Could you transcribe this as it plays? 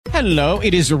Hello,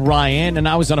 it is Ryan, and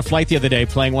I was on a flight the other day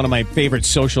playing one of my favorite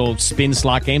social spin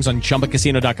slot games on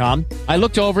ChumbaCasino.com. I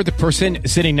looked over at the person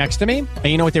sitting next to me, and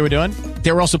you know what they were doing?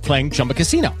 They were also playing Chumba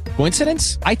Casino.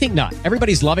 Coincidence? I think not.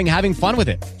 Everybody's loving having fun with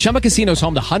it. Chumba Casino is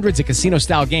home to hundreds of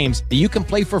casino-style games that you can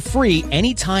play for free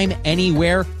anytime,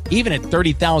 anywhere, even at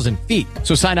 30,000 feet.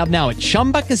 So sign up now at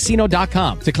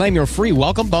ChumbaCasino.com to claim your free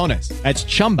welcome bonus. That's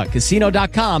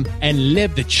ChumbaCasino.com and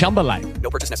live the Chumba life.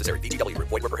 No purchase necessary. VGW.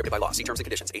 Void where prohibited by law. See terms and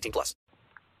conditions. 18+.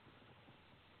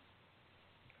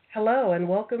 Hello, and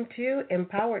welcome to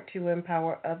Empowered to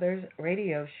Empower Others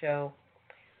radio show.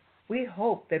 We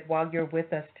hope that while you're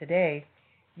with us today,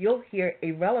 you'll hear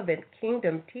a relevant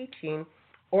kingdom teaching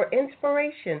or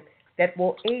inspiration that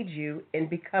will aid you in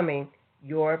becoming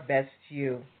your best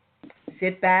you.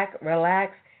 Sit back,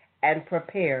 relax, and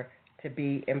prepare to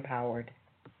be empowered.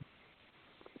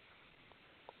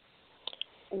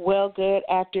 Well, good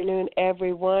afternoon,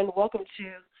 everyone. Welcome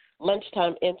to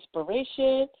Lunchtime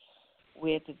Inspiration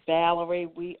with Valerie.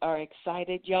 We are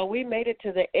excited, y'all. We made it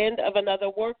to the end of another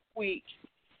work week.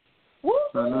 Woo!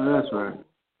 I know that's right.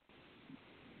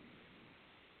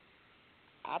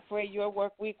 I pray your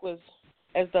work week was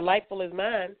as delightful as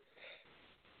mine.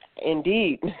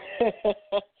 Indeed.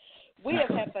 We have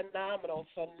had phenomenal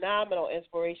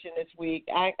inspiration this week.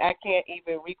 I can't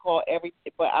even recall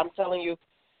everything, but I'm telling you,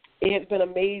 it has been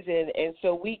amazing. And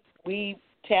so we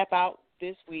tap out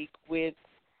this week with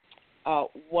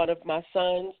one of my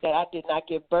sons that I did not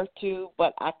give birth to,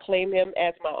 but I claim him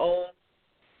as my own.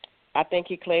 I think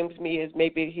he claims me as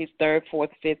maybe his third, fourth,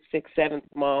 fifth, sixth, seventh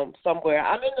mom, somewhere.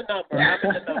 I'm in the number.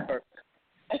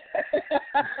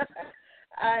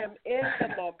 I am in the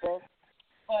number.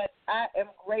 But I am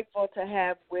grateful to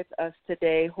have with us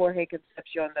today Jorge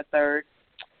Concepcion III,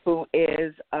 who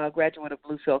is a graduate of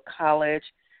Bluefield College,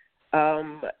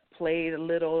 played a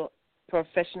little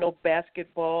professional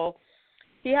basketball.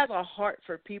 He has a heart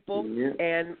for people,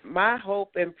 and my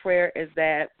hope and prayer is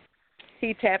that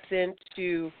he taps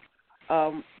into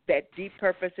that deep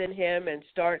purpose in him and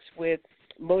starts with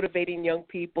motivating young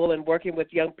people and working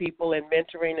with young people and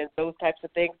mentoring and those types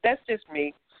of things. That's just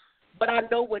me. But I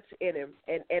know what's in him,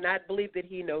 and I believe that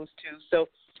he knows too. So,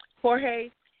 Jorge,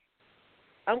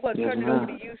 I'm going to turn it over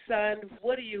to you, son.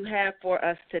 What do you have for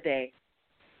us today?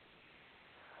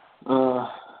 The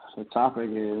topic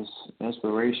is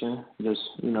inspiration, just,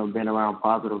 being around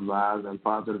positive vibes and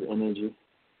positive energy,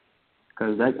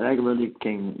 because that really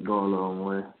can go a long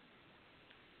way.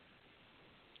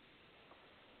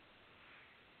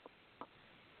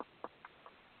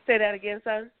 Say that again,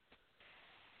 son.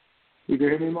 You can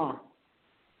hear me, Mom?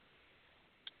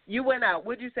 You went out.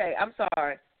 What'd you say? I'm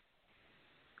sorry.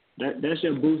 That's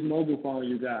your Boost mobile phone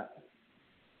you got.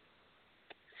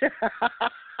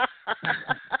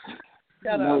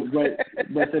 No,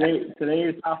 but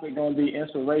today's topic gonna be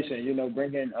inspiration.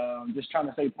 Bringing just trying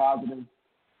to stay positive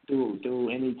through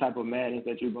any type of madness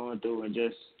that you're going through, and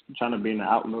just trying to be in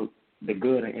the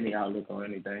good in any outlook on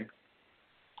anything.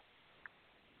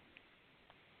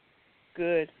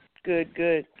 Good.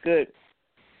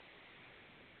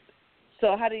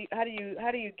 So how do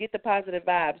you get the positive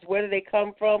vibes? Where do they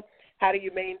come from? How do you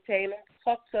maintain them?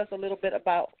 Talk to us a little bit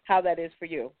about how that is for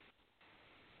you.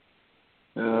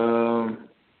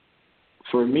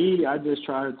 For me, I just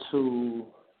try to.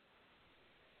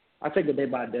 I take it day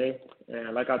by day,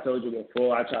 and like I told you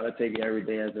before, I try to take it every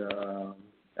day as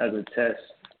a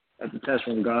test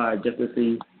from God, just to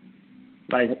see,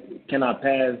 can I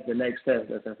pass the next test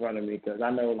that's in front of me? Because I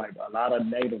know, a lot of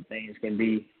negative things could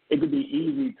be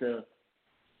easy to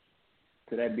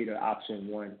that be the option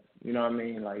one. You know what I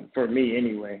mean? For me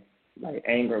anyway,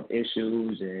 anger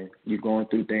issues, and you going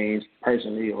through things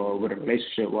personally or with a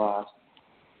relationship wise.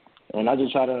 And I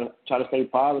just try to stay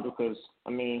positive, because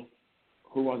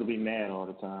who wants to be mad all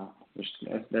the time?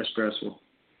 That's stressful.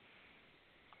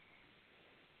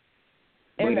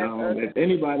 But if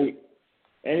anybody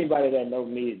that knows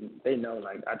me, they know,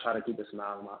 I try to keep a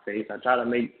smile on my face. I try to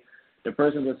make the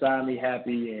person beside me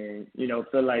happy and,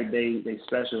 feel like they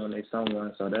special and they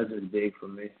someone. So that's just big for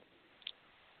me.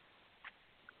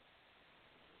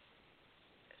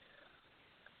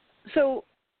 So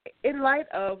in light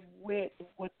of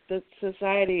what the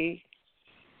society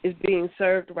is being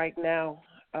served right now,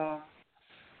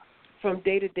 from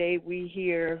day to day we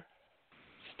hear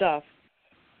stuff,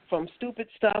 from stupid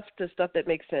stuff to stuff that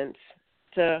makes sense,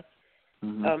 to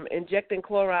injecting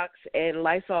Clorox and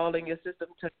Lysol in your system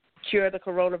to cure the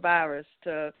coronavirus,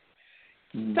 to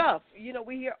stuff.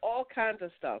 We hear all kinds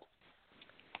of stuff.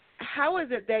 How is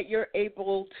it that you're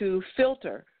able to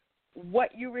filter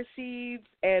what you receive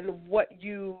and what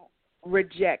you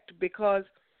reject? Because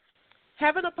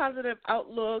having a positive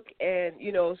outlook and,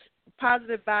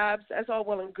 positive vibes, that's all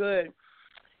well and good.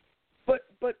 But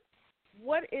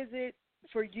what is it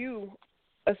for you,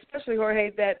 especially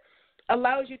Jorge, that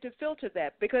allows you to filter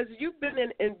that? Because you've been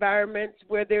in environments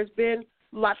where there's been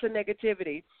lots of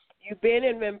negativity. You've been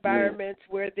in environments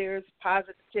where there's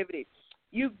positivity.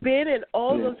 You've been in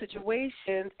all those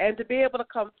situations, and to be able to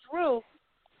come through,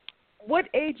 what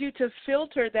aids you to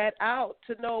filter that out,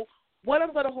 to know what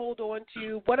I'm going to hold on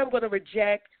to, what I'm going to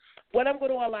reject, what I'm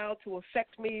going to allow to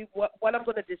affect me, what I'm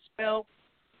going to dispel?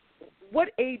 What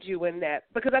aids you in that?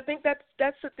 Because I think that's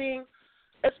the thing,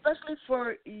 especially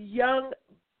for young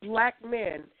black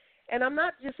men. And I'm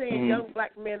not just saying young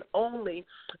black men only,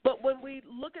 but when we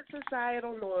look at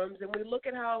societal norms and we look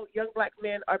at how young black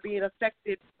men are being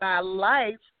affected by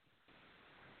life,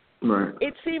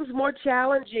 it seems more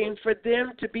challenging for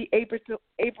them to be able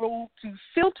to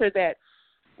filter that.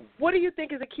 What do you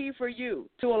think is a key for you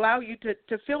to allow you to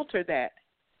filter that?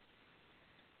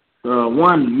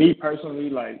 One, me personally,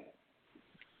 like,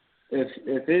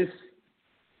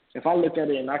 if I look at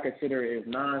it and I consider it as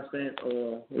nonsense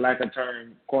or, like a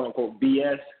term, quote unquote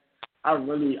BS, I'm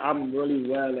really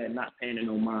well at not paying it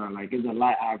no mind. Like, it's a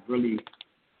lot I really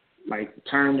like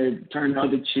turn the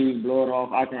other cheek, blow it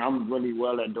off. I'm really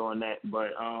well at doing that.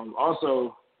 But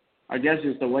also, I guess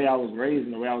it's the way I was raised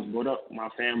and the way I was brought up. My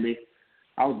family,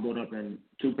 I was brought up in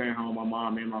 2-parent home, my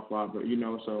mom and my father.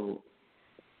 So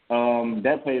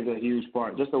that plays a huge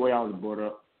part. Just the way I was brought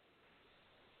up.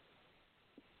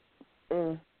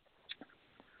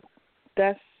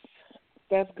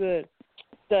 That's good.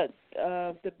 The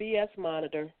BS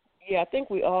monitor. Yeah, I think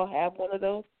we all have one of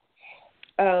those.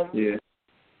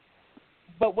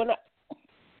 But when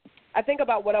I think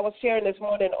about what I was sharing this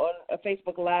morning on a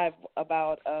Facebook Live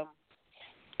about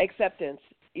acceptance,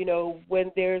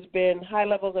 when there's been high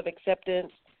levels of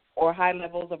acceptance or high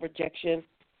levels of rejection,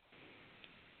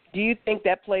 do you think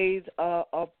that plays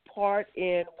a part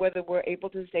in whether we're able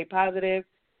to stay positive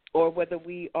or whether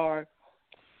we are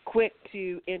quick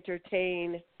to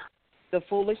entertain the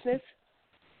foolishness?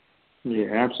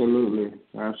 Yeah, absolutely.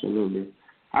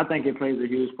 I think it plays a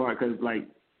huge part because, like,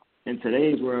 in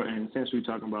today's world, and since we're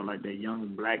talking about, like, the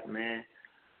young black man,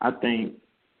 I think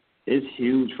it's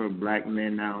huge for black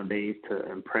men nowadays to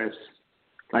impress,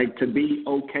 like, to be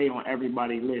okay on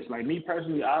everybody's list. Like, me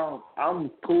personally, I'm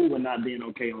cool with not being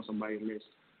okay on somebody's list.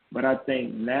 But I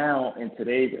think now, in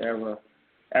today's era,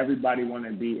 everybody want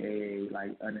to be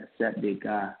an accepted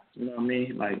guy. You know what I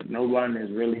mean? Like, no one is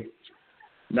really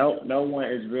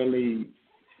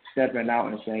stepping out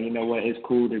and saying, you know what, it's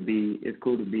cool to be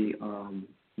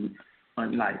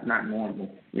like not normal.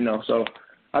 So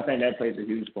I think that plays a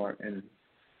huge part. And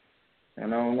I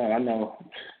don't know. I know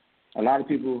a lot of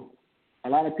people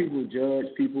judge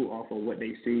people off of what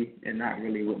they see and not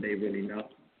really what they really know.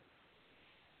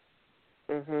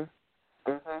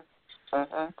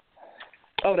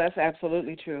 Oh, that's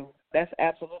absolutely true.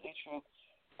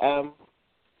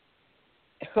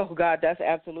 Oh God, that's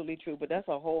absolutely true. But that's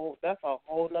a whole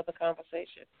nother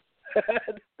conversation.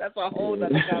 That's a whole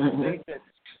nother conversation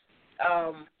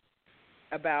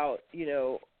about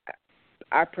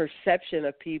our perception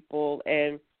of people,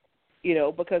 and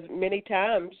because many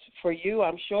times for you,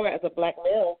 I'm sure as a black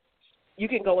male, you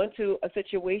can go into a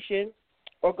situation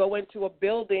or go into a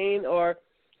building or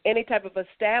any type of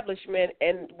establishment,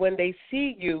 and when they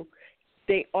see you,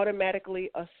 they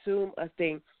automatically assume a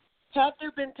thing. Have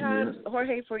there been times,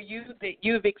 Jorge, for you that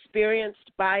you've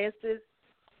experienced biases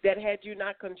that had you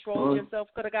not controlled yourself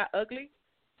could have got ugly?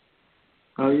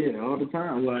 Oh, yeah, all the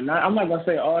time. Well, I'm not going to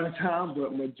say all the time,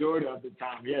 but majority of the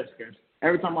time, yes. Because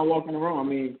every time I walk in the room, I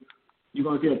mean, you're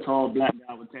going to see a tall black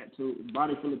guy with tattoos,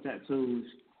 body full of tattoos.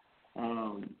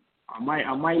 I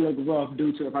might look rough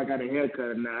due to if I got a haircut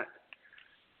or not.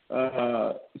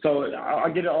 So I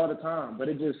get it all the time, but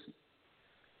it just,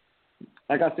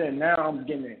 like I said, now I'm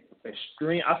getting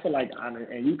extreme. I feel like,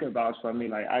 and you can vouch for me,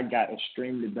 like I got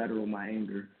extremely better with my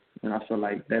anger, and I feel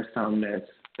like that's something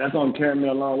that's gonna carry me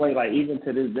a long way. Like even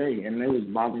to this day, and it was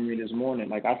bothering me this morning.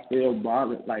 Like I still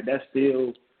bothered. Like that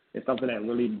still is something that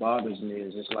really bothers me.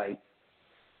 It's just like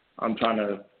I'm trying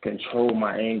to control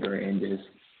my anger and just,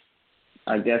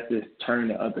 I guess, this turn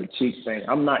the other cheek thing.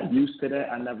 I'm not used to that.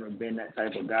 I've never been that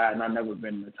type of guy, and I've never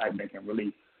been the type that can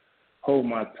really hold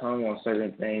my tongue on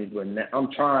certain things. But now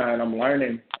I'm trying. I'm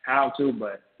learning how to,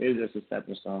 but it's just a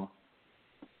stepping stone.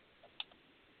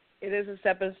 It is a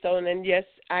stepping stone, and yes,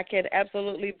 I can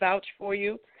absolutely vouch for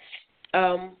you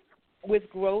with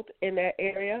growth in that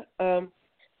area. I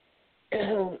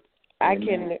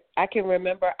can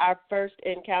remember our first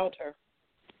encounter.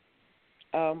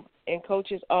 in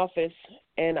Coach's office,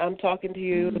 and I'm talking to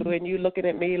you, and you looking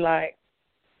at me like,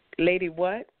 lady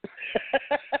what?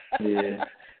 Yeah.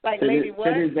 Like, to lady this,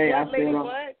 what? To this day, What, lady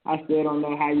what? I still don't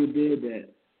know how you did that.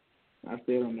 I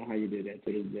still don't know how you did that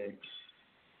to this day.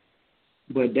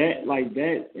 But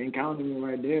that encountering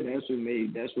right there, that's what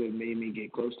made me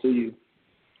get close to you.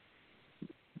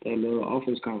 That little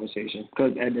office conversation,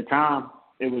 because at the time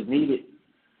it was needed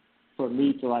for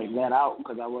me to let out,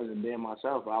 because I wasn't there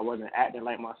myself. I wasn't acting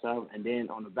like myself, and then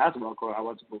on the basketball court I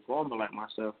wasn't performing like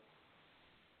myself.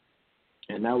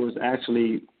 And that was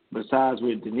actually, besides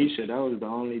with Denisha, that was the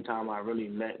only time I really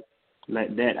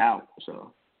let that out.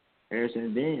 So ever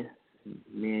since then,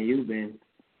 me and you've been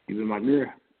my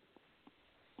girl.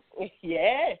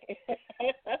 Yeah.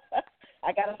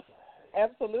 I got to,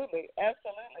 absolutely.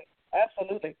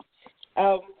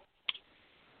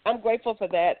 I'm grateful for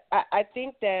that. I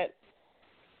think that,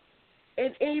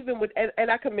 and even with,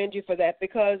 and I commend you for that,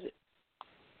 because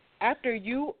after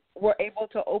you were able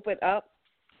to open up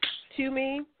to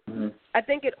me, I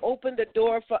think it opened the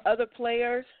door for other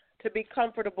players to be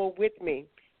comfortable with me,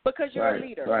 because you're a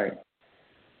leader. Right.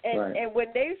 And when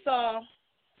they saw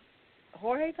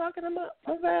Jorge talking about,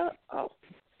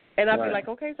 and I'd be like,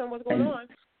 okay, so what's going on?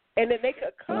 And then they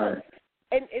could come. Right.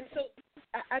 And so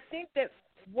I think that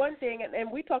one thing, and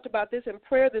we talked about this in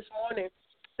prayer this morning,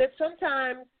 that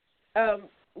sometimes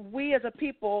we as a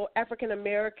people, African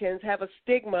Americans, have a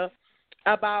stigma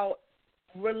about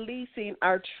releasing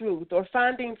our truth or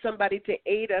finding somebody to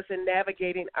aid us in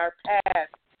navigating our past.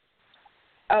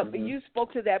 You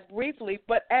spoke to that briefly,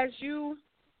 but as you've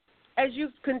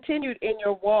continued in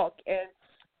your walk and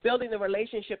building the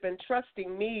relationship and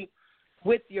trusting me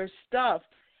with your stuff,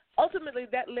 ultimately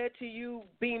that led to you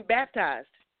being baptized.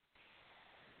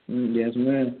 Yes,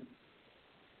 ma'am.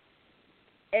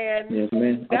 And yes,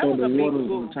 ma'am. That I thought was the a water big was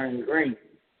going to turn green.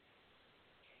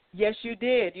 Yes, you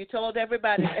did. You told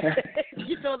everybody.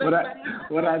 You told everybody.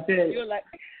 What I tell you? You were like,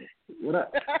 what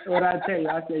I tell you?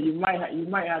 I said you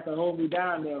might have to hold me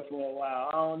down there for a while.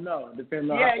 I don't know,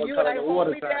 depending on yeah, what you color were like, the hold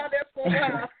water me turns. down there for a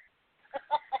while.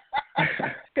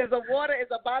 Because the water is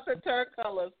about to turn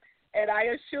colors, and I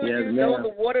assure yes, you, ma'am. no, the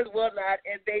waters will not,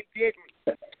 and they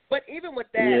didn't. But even with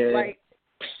that,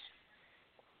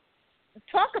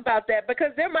 talk about that,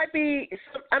 because there might be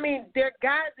there are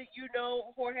guys that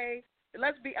Jorge,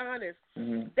 let's be honest,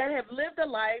 that have lived a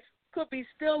life, could be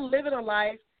still living a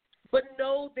life, but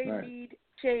know they need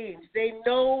change. They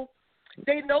know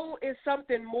it's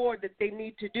something more that they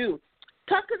need to do.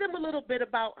 Talk to them a little bit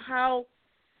about how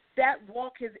that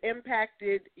walk has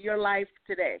impacted your life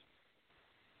today.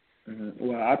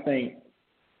 Well, I think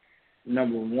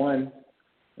number one,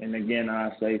 and again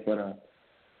I say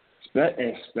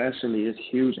especially it's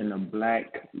huge in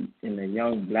the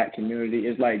young black community.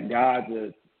 It's like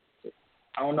God's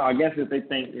I don't know, I guess if they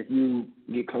think if you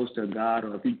get close to God,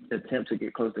 or if you attempt to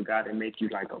get close to God, it makes you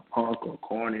like a punk or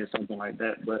corny or something like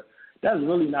that. But that's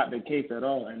really not the case at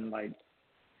all. And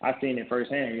I've seen it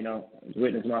firsthand,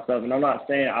 witness myself. And I'm not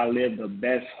saying I live the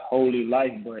best holy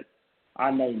life, but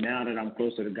I know now that I'm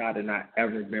closer to God than I've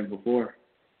ever been before.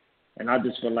 And I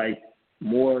just feel like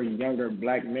more younger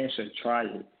black men should try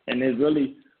it. And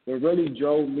what really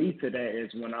drove me to that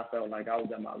is when I felt like I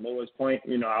was at my lowest point.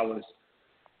 I was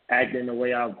acting the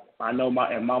way I know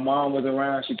if my mom was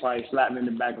around, she probably slapped me in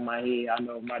the back of my head. I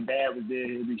know if my dad was there,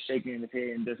 he'd be shaking his head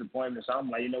in disappointment. So I'm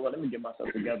like, you know what, let me get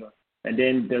myself together. And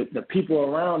then the people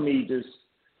around me just,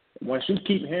 once you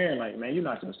keep hearing like, man, you're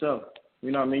not yourself.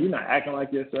 You know what I mean? You're not acting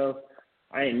like yourself.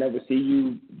 I ain't never see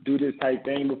you do this type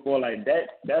thing before. Like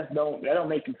that don't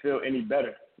make you feel any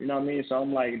better. You know what I mean? So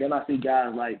I'm like, then I see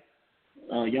guys like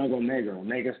Young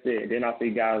Omega Sted. Then I see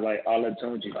guys like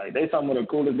Olatunji. Like, they some of the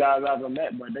coolest guys I've ever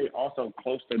met, but they also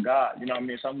close to God. You know what I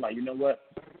mean? So I'm like, you know what?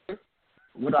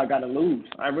 What do I got to lose?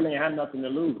 I really ain't have nothing to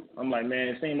lose. I'm like, man,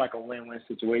 it seemed like a win-win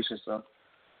situation, so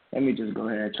let me just go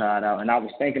ahead and try it out. And I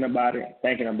was thinking about it.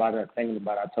 I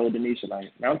told Denisha,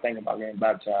 like, man, I'm thinking about getting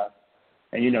baptized.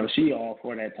 And, she all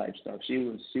for that type stuff. She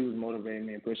was motivating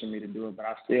me and pushing me to do it, but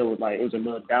I still was like, it was a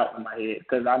little doubt in my head,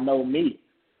 because I know me.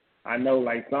 I know,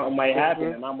 like, something might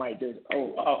happen, and I might just,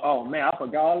 oh, man, I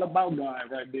forgot all about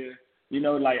God right there.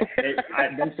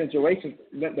 Them situations,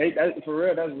 for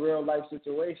real, that's real life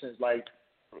situations. Like,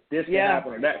 this can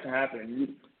happen or that can happen,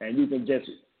 and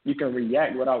you can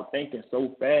react without thinking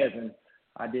so fast. And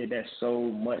I did that so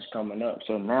much coming up.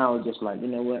 So now it's just like, you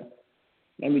know what?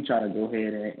 Let me try to go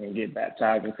ahead and get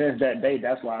baptized. And since that day,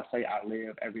 that's why I say I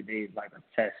live every day is like a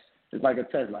test. It's like a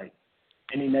test. Like,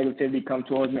 any negativity come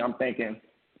towards me, I'm thinking,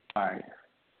 all right,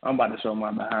 I'm about to show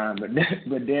my behind.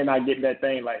 But then I get that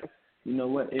thing like, you know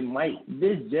what?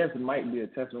 This just might be a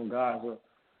test from God. So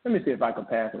let me see if I can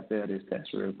pass and fail this test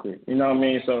real quick. You know what I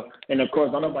mean? So, and of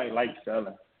course, don't nobody like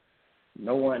failing.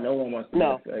 No one wants to be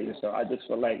a failure. So I just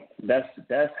feel like that's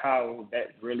how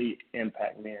that really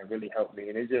impacted me and really helped me.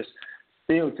 And it just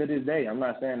still to this day, I'm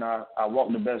not saying I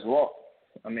walk the best walk.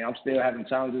 I mean, I'm still having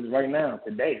challenges right now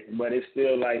today, but it's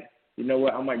still like, you know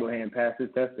what, I might go ahead and pass this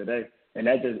test today. And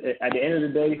that just, at the end of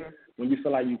the day, when you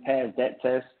feel like you passed that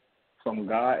test from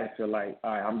God, it feel like,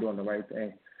 all right, I'm doing the right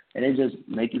thing. And it just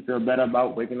make you feel better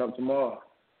about waking up tomorrow.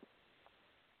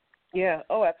 Yeah.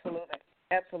 Oh, absolutely.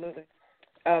 Absolutely.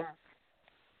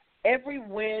 Every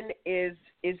win is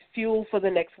fuel for the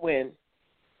next win.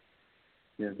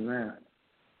 Yes, ma'am.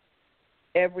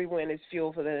 Every win is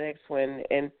fuel for the next win.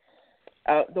 And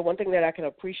the one thing that I can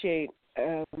appreciate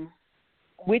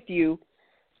with you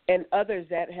and others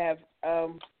that have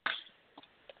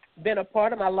been a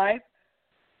part of my life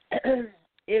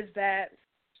is that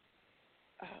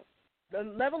the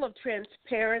level of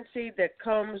transparency that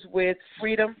comes with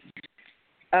freedom,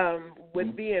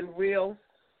 with being real,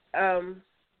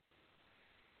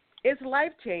 is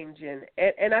life-changing.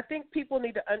 And I think people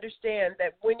need to understand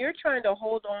that when you're trying to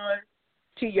hold on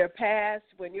to your past,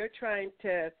 when you're trying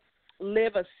to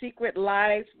live a secret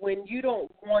life, when you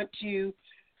don't want to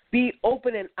be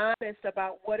open and honest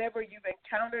about whatever you've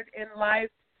encountered in life,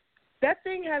 that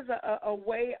thing has a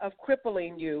way of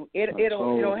crippling you.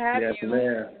 It'll have you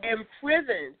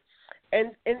imprisoned.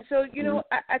 And so, you know,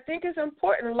 I think it's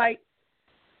important, like,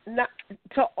 not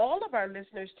to all of our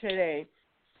listeners today,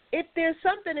 if there's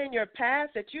something in your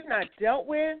past that you've not dealt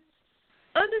with,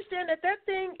 understand that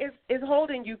thing is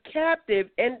holding you captive.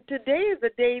 And today is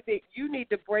the day that you need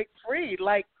to break free.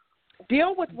 Like,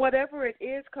 deal with whatever it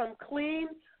is, come clean,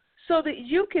 so that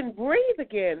you can breathe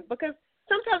again. Because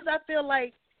sometimes I feel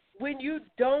like when you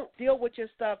don't deal with your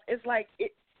stuff, it's like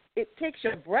it takes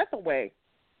your breath away.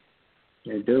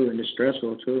 It do, and it's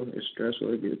stressful too. It's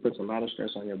stressful. It puts a lot of stress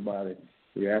on your body.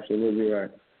 You're absolutely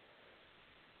right.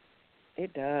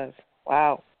 It does.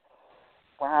 Wow.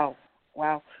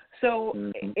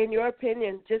 So, in your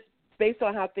opinion, just based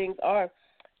on how things are,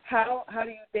 how do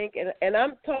you think? And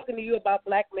I'm talking to you about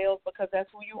black males because that's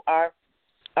who you are,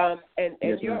 and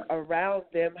yes, you're ma'am. around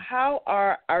them. How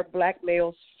are our black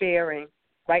males faring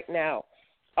right now?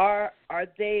 Are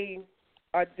they?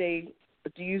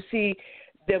 Do you see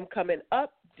them coming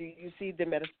up? Do you see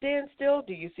them at a standstill?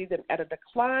 Do you see them at a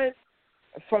decline?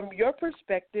 From your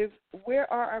perspective,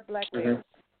 where are our black males?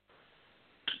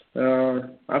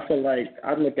 I feel like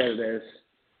I look at it as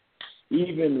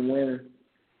even when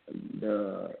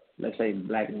let's say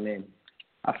black men,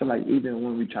 I feel like even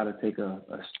when we try to take a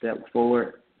step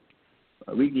forward,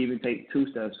 we can even take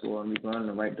 2 steps forward and we go in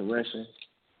the right direction.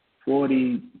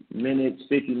 40 minutes,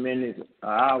 50 minutes, an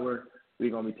hour,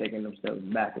 we're going to be taking them steps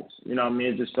backwards. You know what I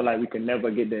mean? It just feel like we can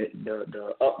never get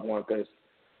the up one, because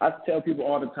I tell people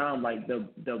all the time, like, the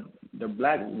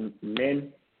black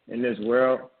men in this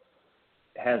world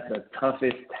has the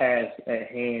toughest task at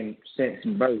hand since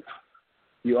birth.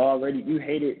 You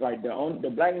hate it. Like, the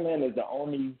black man is the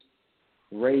only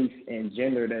race and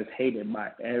gender that's hated by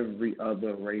every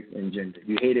other race and gender.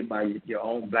 You hated by your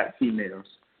own black females.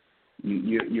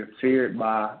 You're feared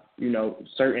by, you know,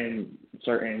 certain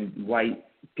white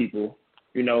people.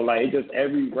 You know, like, it just,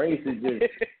 every race is just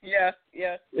yeah.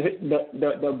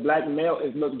 The black male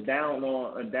is looked down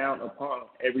upon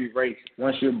every race.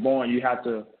 Once you're born,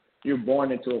 you're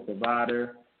born into a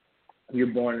provider, you're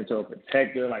born into a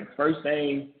protector. Like, first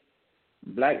thing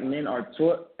black men are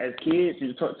taught as kids,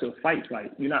 you're taught to fight.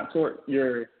 You're not taught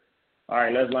all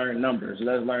right, let's learn numbers,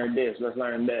 let's learn this, let's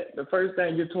learn that. The first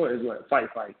thing you're taught is what?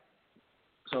 Fight.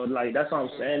 So, like, that's what I'm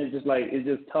saying. It's just like, it's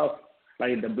just tough.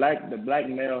 Like, the black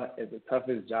male is the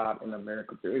toughest job in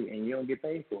America, period, and you don't get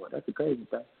paid for it. That's the crazy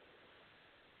thing.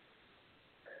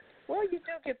 Well, you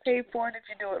do get paid for it if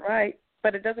you do it right,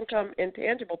 but it doesn't come in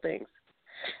tangible things.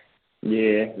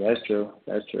 Yeah, that's true.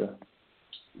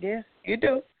 Yeah, you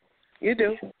do.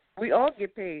 We all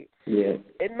get paid. Yeah.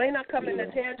 It may not come in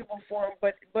a tangible form,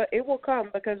 but it will come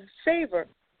because it's favor.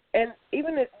 And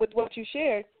even with what you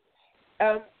shared,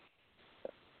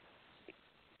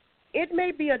 it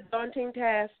may be a daunting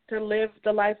task to live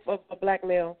the life of a black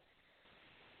male,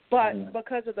 but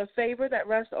because of the favor that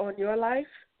rests on your life,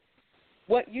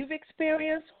 what you've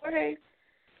experienced, Jorge,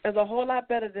 is a whole lot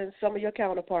better than some of your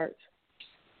counterparts.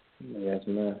 Yes,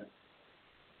 ma'am.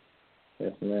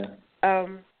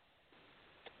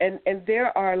 And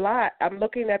there are a lot. I'm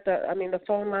looking at the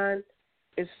phone line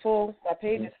is full. My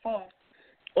page is full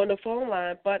on the phone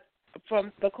line, but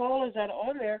from the callers that are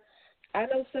on there, I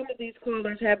know some of these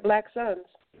callers have black sons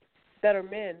that are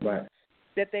men, right,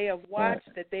 that they have watched,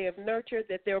 right, that they have nurtured,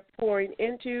 that they're pouring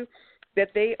into. that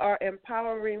they are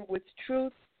empowering with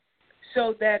truth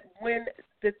so that when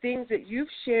the things that you've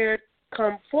shared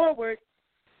come forward,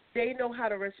 they know how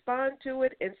to respond to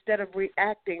it instead of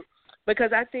reacting.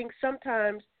 Because I think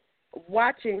sometimes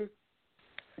watching,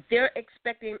 they're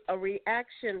expecting a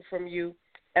reaction from you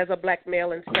as a black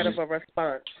male instead of a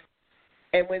response.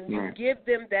 And when you give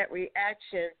them that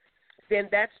reaction, then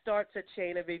that starts a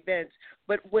chain of events.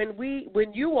 But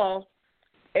when you all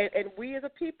and we as a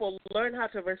people learn how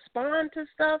to respond to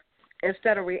stuff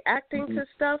instead of reacting to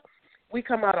stuff, we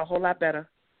come out a whole lot better.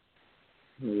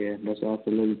 Yeah, that's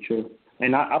absolutely true.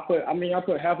 And I put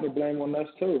half of the blame on us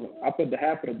too. I put the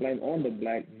half of the blame on the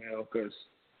black male because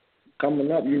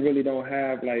coming up, you really don't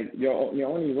have like your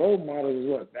only role models is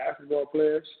what, basketball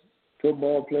players,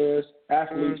 football players,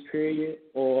 athletes, period,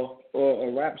 or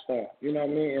a rap star. You know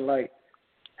what I mean? And like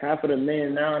half of the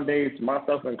men nowadays,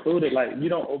 myself included, like you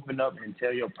don't open up and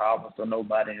tell your problems to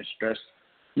nobody and stress.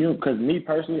 Because me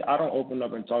personally, I don't open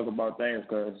up and talk about things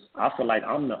because I feel like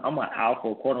I'm an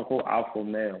alpha, quote unquote alpha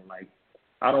male. Like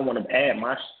I don't want to add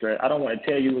my stress. I don't want to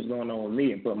tell you what's going on with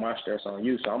me and put my stress on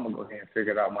you. So I'm gonna go ahead and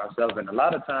figure it out myself. And a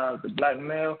lot of times, the black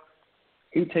male,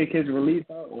 he take his relief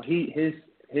out, or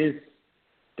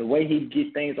the way he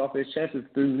get things off his chest is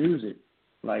through music.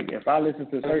 Like if I listen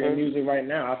to certain music right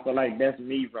now, I feel like that's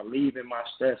me relieving my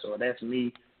stress, or that's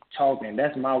me talking.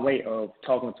 That's my way of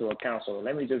talking to a counselor.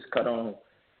 Let me just cut on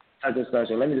such and such,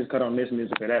 or let me just cut on this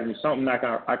music or that music. Something I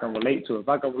can relate to. If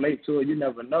I can relate to it, you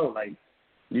never know. Like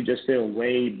you just feel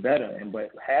way better.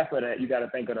 But half of that, you got to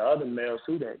think of the other males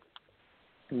too that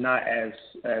not as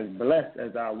blessed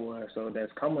as I was. So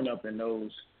that's coming up in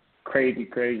those crazy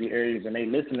areas, and they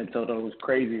listening to those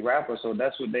crazy rappers. So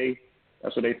that's what they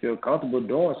feel comfortable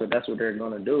doing. So that's what they're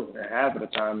gonna do. And half of the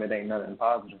time, it ain't nothing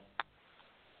positive.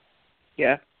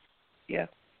 Yeah.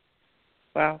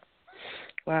 Wow.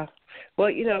 Well,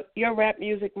 your rap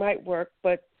music might work,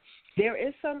 but there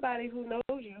is somebody who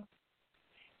knows you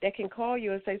that can call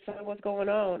you and say, son, what's going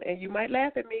on? And you might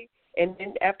laugh at me, and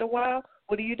then after a while,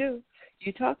 what do?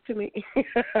 You talk to me.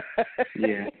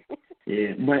 Yeah.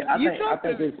 But I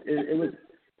think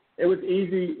it was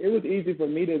easy for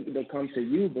me to come to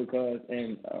you because,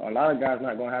 and a lot of guys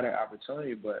not gonna have that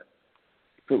opportunity, but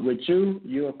with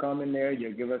you'll come in there,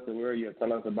 you'll give us the word, you'll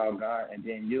tell us about God, and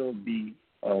then you'll be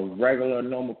a regular,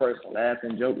 normal person, laugh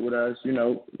and joke with us,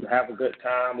 have a good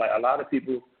time. Like a lot of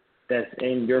people that's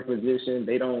in your position,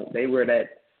 they wear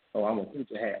that, I'm a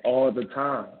preacher hat all the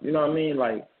time. You know what I mean?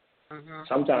 Like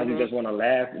sometimes you just want to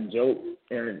laugh and joke,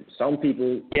 and some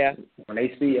people, when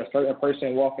they see a certain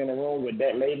person walk in the room with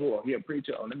that label, or he a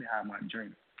preacher, let me have my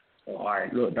drink. All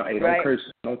right, look, don't curse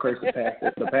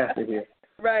the pastor here.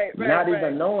 Right. Not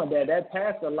even knowing that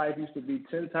pastor life used to be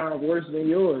 10 times worse than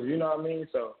yours. You know what I mean?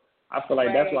 So I feel like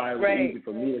that's why it was easy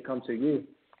for me to come to you.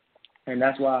 And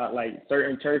that's why, like,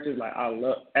 certain churches, like, I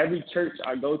love every church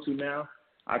I go to now,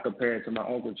 I compare it to my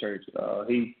uncle's church.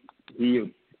 He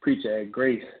a preacher at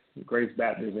Grace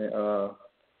Baptist, and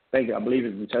I believe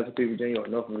it's in Chesapeake, Virginia, or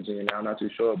Norfolk, Virginia now. I'm not too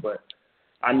sure, but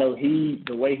I know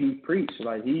the way he preached,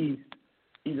 like, he's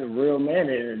a real man at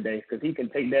the end of the day, because he can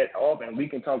take that off and we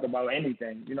can talk about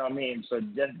anything. You know what I mean? So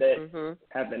just that,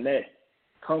 having that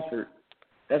comfort,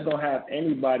 that's going to have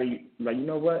anybody, like, you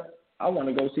know what? I want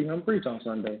to go see him preach on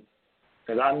Sunday.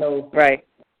 Because I know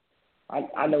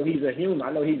I know he's a human.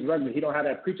 I know he's regular. He don't have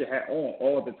that preacher hat on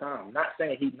all the time. Not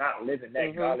saying he's not living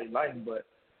that godly life, but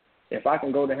if I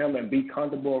can go to him and be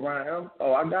comfortable around him,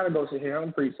 I got to go to hear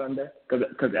him preach Sunday.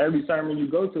 Because every sermon you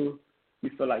go to, you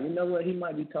feel like, you know what, he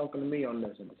might be talking to me on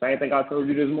this. Same thing I told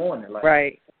you this morning.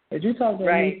 Like, did you talk to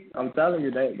me? I'm telling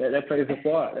you, that plays a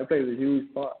part. That plays a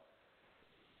huge part.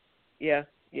 Yeah.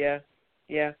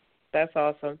 That's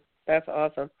awesome.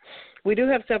 We do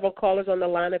have several callers on the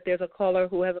line. If there's a caller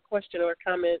who has a question or a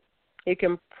comment, you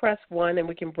can press 1 and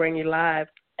we can bring you live.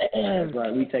 That's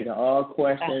right. We taking all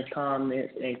questions,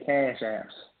 comments, and cash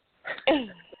apps.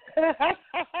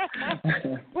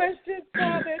 Questions,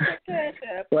 comments, and cash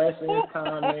apps. Questions,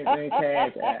 comments, and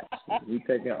cash apps. We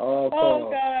taking all calls.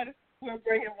 Oh, God. We're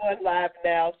bringing one live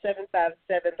now.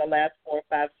 757, the last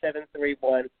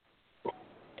 45731.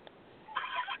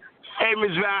 Hey,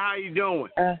 Ms. Val, how you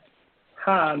doing?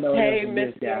 Hi, hey,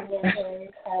 Mr.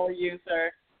 How are you,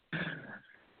 sir?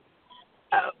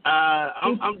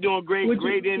 I'm doing great.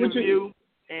 Great interview.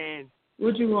 And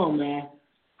what you want, man?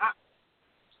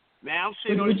 I'm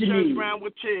sitting on the church ground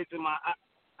with tears in my.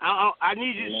 I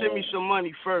need you to send me some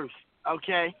money first,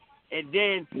 okay? And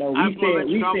then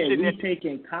we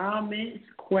taking comments,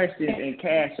 questions, and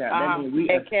cash out. That means we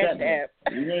accept it.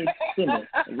 We ain't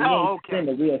sending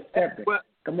it. We accept it. Well,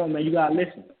 come on, man, you gotta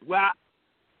listen. Well,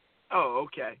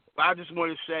 okay. Well, I just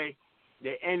want to say,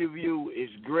 the interview is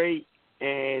great,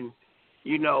 and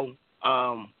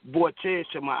brought tears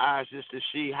to my eyes just to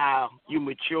see how you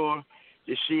mature,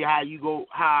 to see how you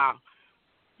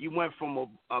went from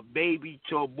a baby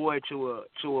to a boy to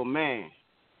a man,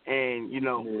 and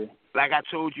like I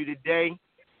told you today,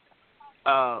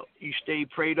 you stay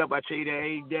prayed up. I tell you that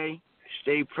every day.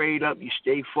 Stay prayed up. You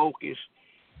stay focused.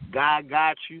 God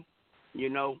got you,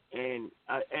 and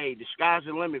hey, the sky's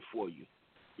the limit for you.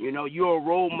 You're a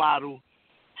role model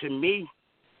to me,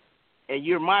 and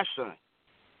you're my son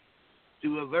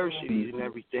through adversities and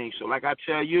everything. So like I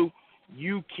tell you,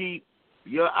 you keep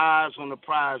your eyes on the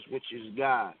prize, which is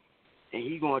God, and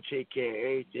He going to take care of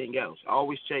everything else. I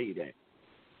always tell you that.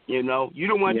 You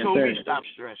the one told me to stop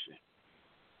stressing.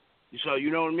 So,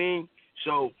 you know what I mean?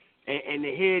 So, and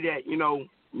to hear that,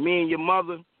 me and your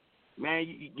mother, man,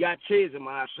 you got tears in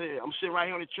my eyes. I'm sitting right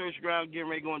here on the church ground getting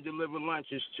ready to go and deliver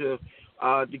lunches to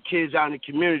the kids out in the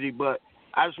community. But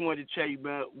I just wanted to tell you,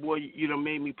 man, boy, you done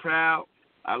made me proud.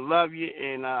 I love you,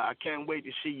 and I can't wait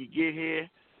to see you get here.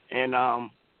 And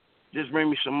just bring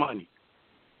me some money.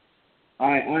 All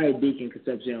right, Deacon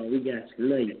Concepcion, we got you.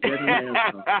 Love you.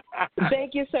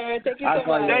 Thank you, sir. Thank you so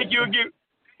much. Thank you again.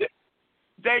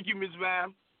 Thank you, Ms.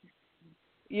 Vam.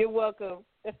 You're welcome.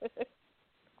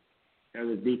 That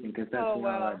was Deacon Concepcion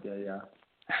right there, y'all.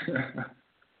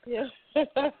 Yeah.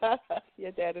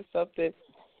 Your dad is something.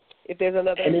 If there's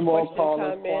another any more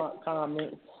question,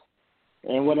 comments?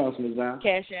 And what else, Ms. Val?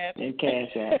 Cash App. And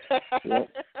Cash App. Yep.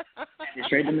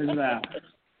 Straight to Ms. Val.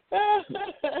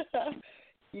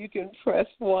 You can press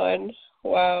 1.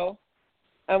 Wow.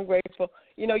 I'm grateful.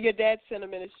 Your dad's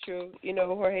sentiment is true.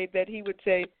 Jorge, that he would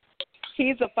say,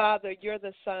 he's a father, you're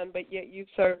the son, but yet you've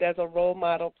served as a role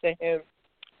model to him.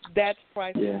 That's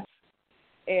priceless. Yeah.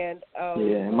 And,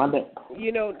 my dad.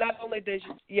 Not only does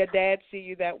your dad see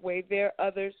you that way, there are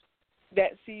others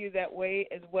that see you that way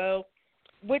as well,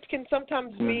 which can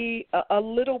sometimes be a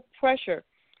little pressure.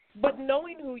 But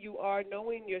knowing who you are,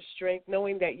 knowing your strength,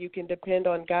 knowing that you can depend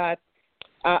on God,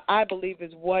 I believe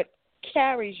is what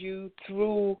carries you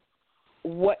through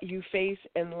what you face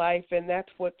in life, and that's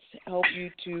what's helped you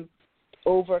to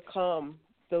overcome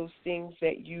those things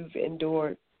that you've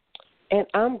endured. And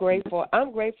I'm grateful.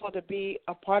 I'm grateful to be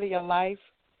a part of your life.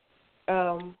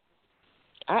 I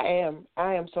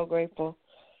am so grateful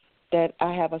that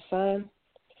I have a son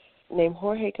named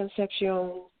Jorge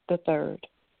Concepcion III.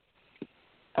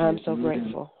 I'm so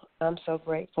grateful. I'm so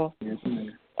grateful. Yes,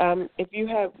 ma'am. If you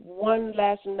have one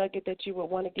last nugget that you would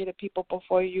want to give to people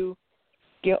before you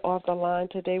get off the line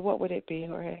today, what would it be,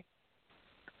 Jorge?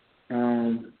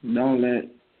 Don't let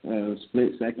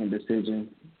split-second decision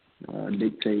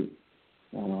dictate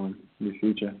your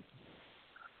future.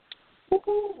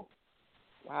 Woo-hoo.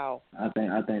 Wow. I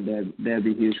think that'd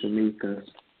be huge for me because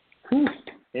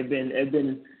it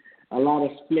been a lot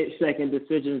of split-second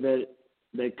decisions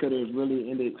that could have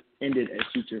really ended a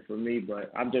future for me.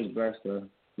 But I'm just blessed to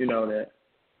that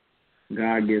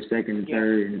God gives second and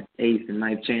third and eighth and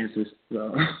ninth chances.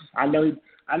 So I know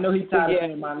He's tired of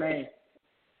saying my name.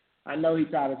 I know He's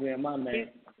tired of saying my name.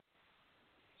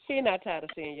 He's not tired of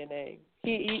saying your name.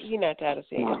 He's not tired of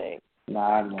saying your name.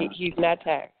 Nah. He's not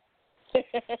tired.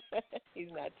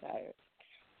 He's not tired.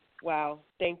 Wow.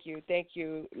 Thank you.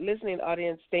 Listening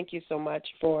audience, thank you so much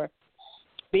for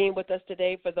being with us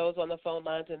today. For those on the phone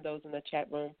lines and those in the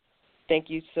chat room, thank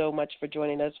you so much for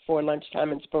joining us for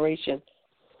Lunchtime Inspiration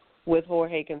with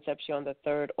Jorge Concepcion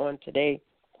III on today.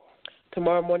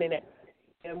 Tomorrow morning at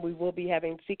 10 a.m. we will be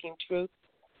having Seeking Truth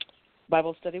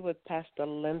Bible study with Pastor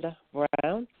Linda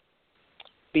Brown.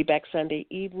 Be back Sunday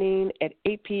evening at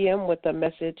 8 p.m. with a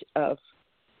message of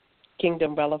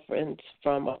Kingdom Relevance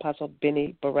from Apostle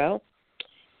Benny Burrell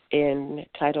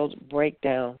entitled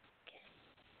Breakdown.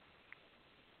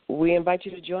 We invite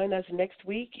you to join us next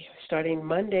week, starting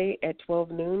Monday at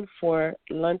 12 noon for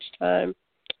Lunchtime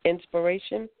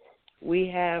Inspiration. We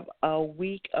have a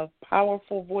week of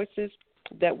powerful voices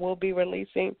that we'll be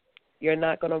releasing. You're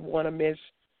not going to want to miss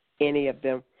any of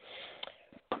them.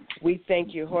 We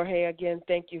thank you. Jorge, again,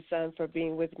 thank you, son, for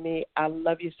being with me. I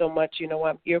love you so much.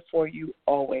 I'm here for you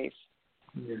always.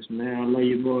 Yes, man. I love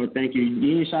you, boy. Thank you.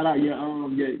 You didn't shout out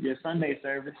your Sunday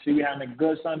service. We having a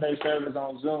good Sunday service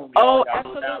on Zoom. Y'all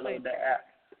absolutely. Download the app.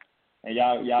 And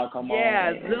y'all come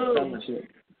on and Zoom. fellowship.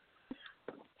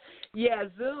 Yeah,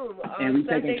 Zoom. And we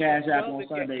Sunday taking Cash App on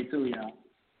Sunday too, y'all.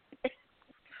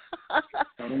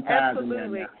 So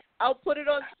absolutely. I'll put it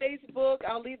on Facebook.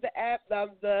 I'll leave the app,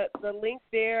 the link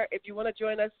there. If you want to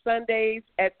join us Sundays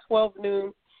at 12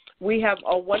 noon, we have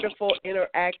a wonderful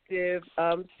interactive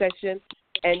session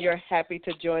and you're happy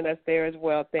to join us there as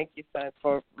well. Thank you, son,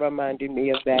 for reminding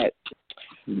me of that.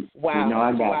 Wow,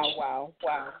 I got you.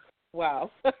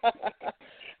 wow.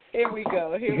 Here we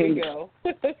go.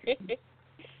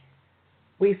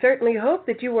 We certainly hope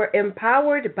that you were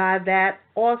empowered by that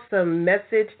awesome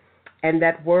message and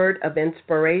that word of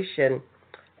inspiration.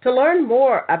 To learn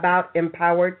more about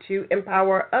Empower to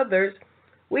Empower Others,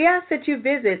 we ask that you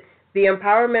visit the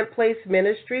Empowerment Place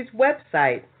Ministries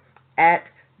website at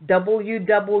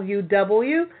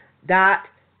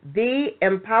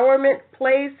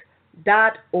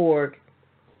www.theempowermentplace.org.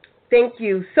 Thank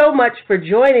you so much for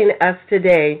joining us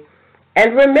today.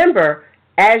 And remember,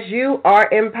 as you are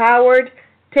empowered,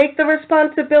 take the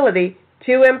responsibility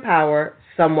to empower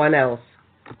someone else.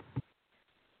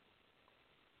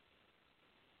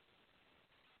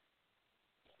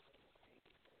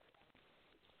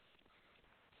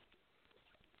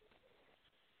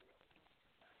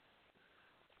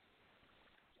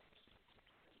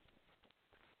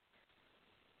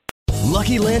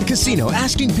 Lucky Land Casino,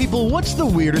 asking people, what's the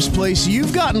weirdest place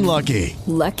you've gotten lucky?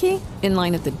 Lucky? In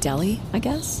line at the deli, I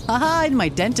guess? Aha, in my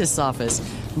dentist's office.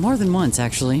 More than once,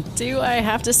 actually. Do I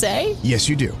have to say? Yes,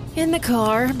 you do. In the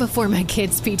car before my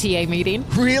kids' PTA meeting.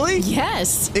 Really?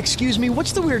 Yes. Excuse me,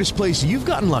 what's the weirdest place you've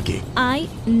gotten lucky? I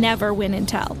never win and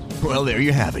tell. Well, there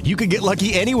you have it. You can get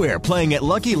lucky anywhere, playing at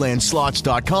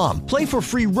LuckyLandSlots.com. Play for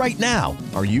free right now.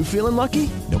 Are you feeling lucky?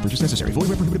 No purchase necessary. Void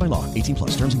where prohibited by law.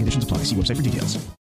 18+. Terms and conditions apply. See website for details.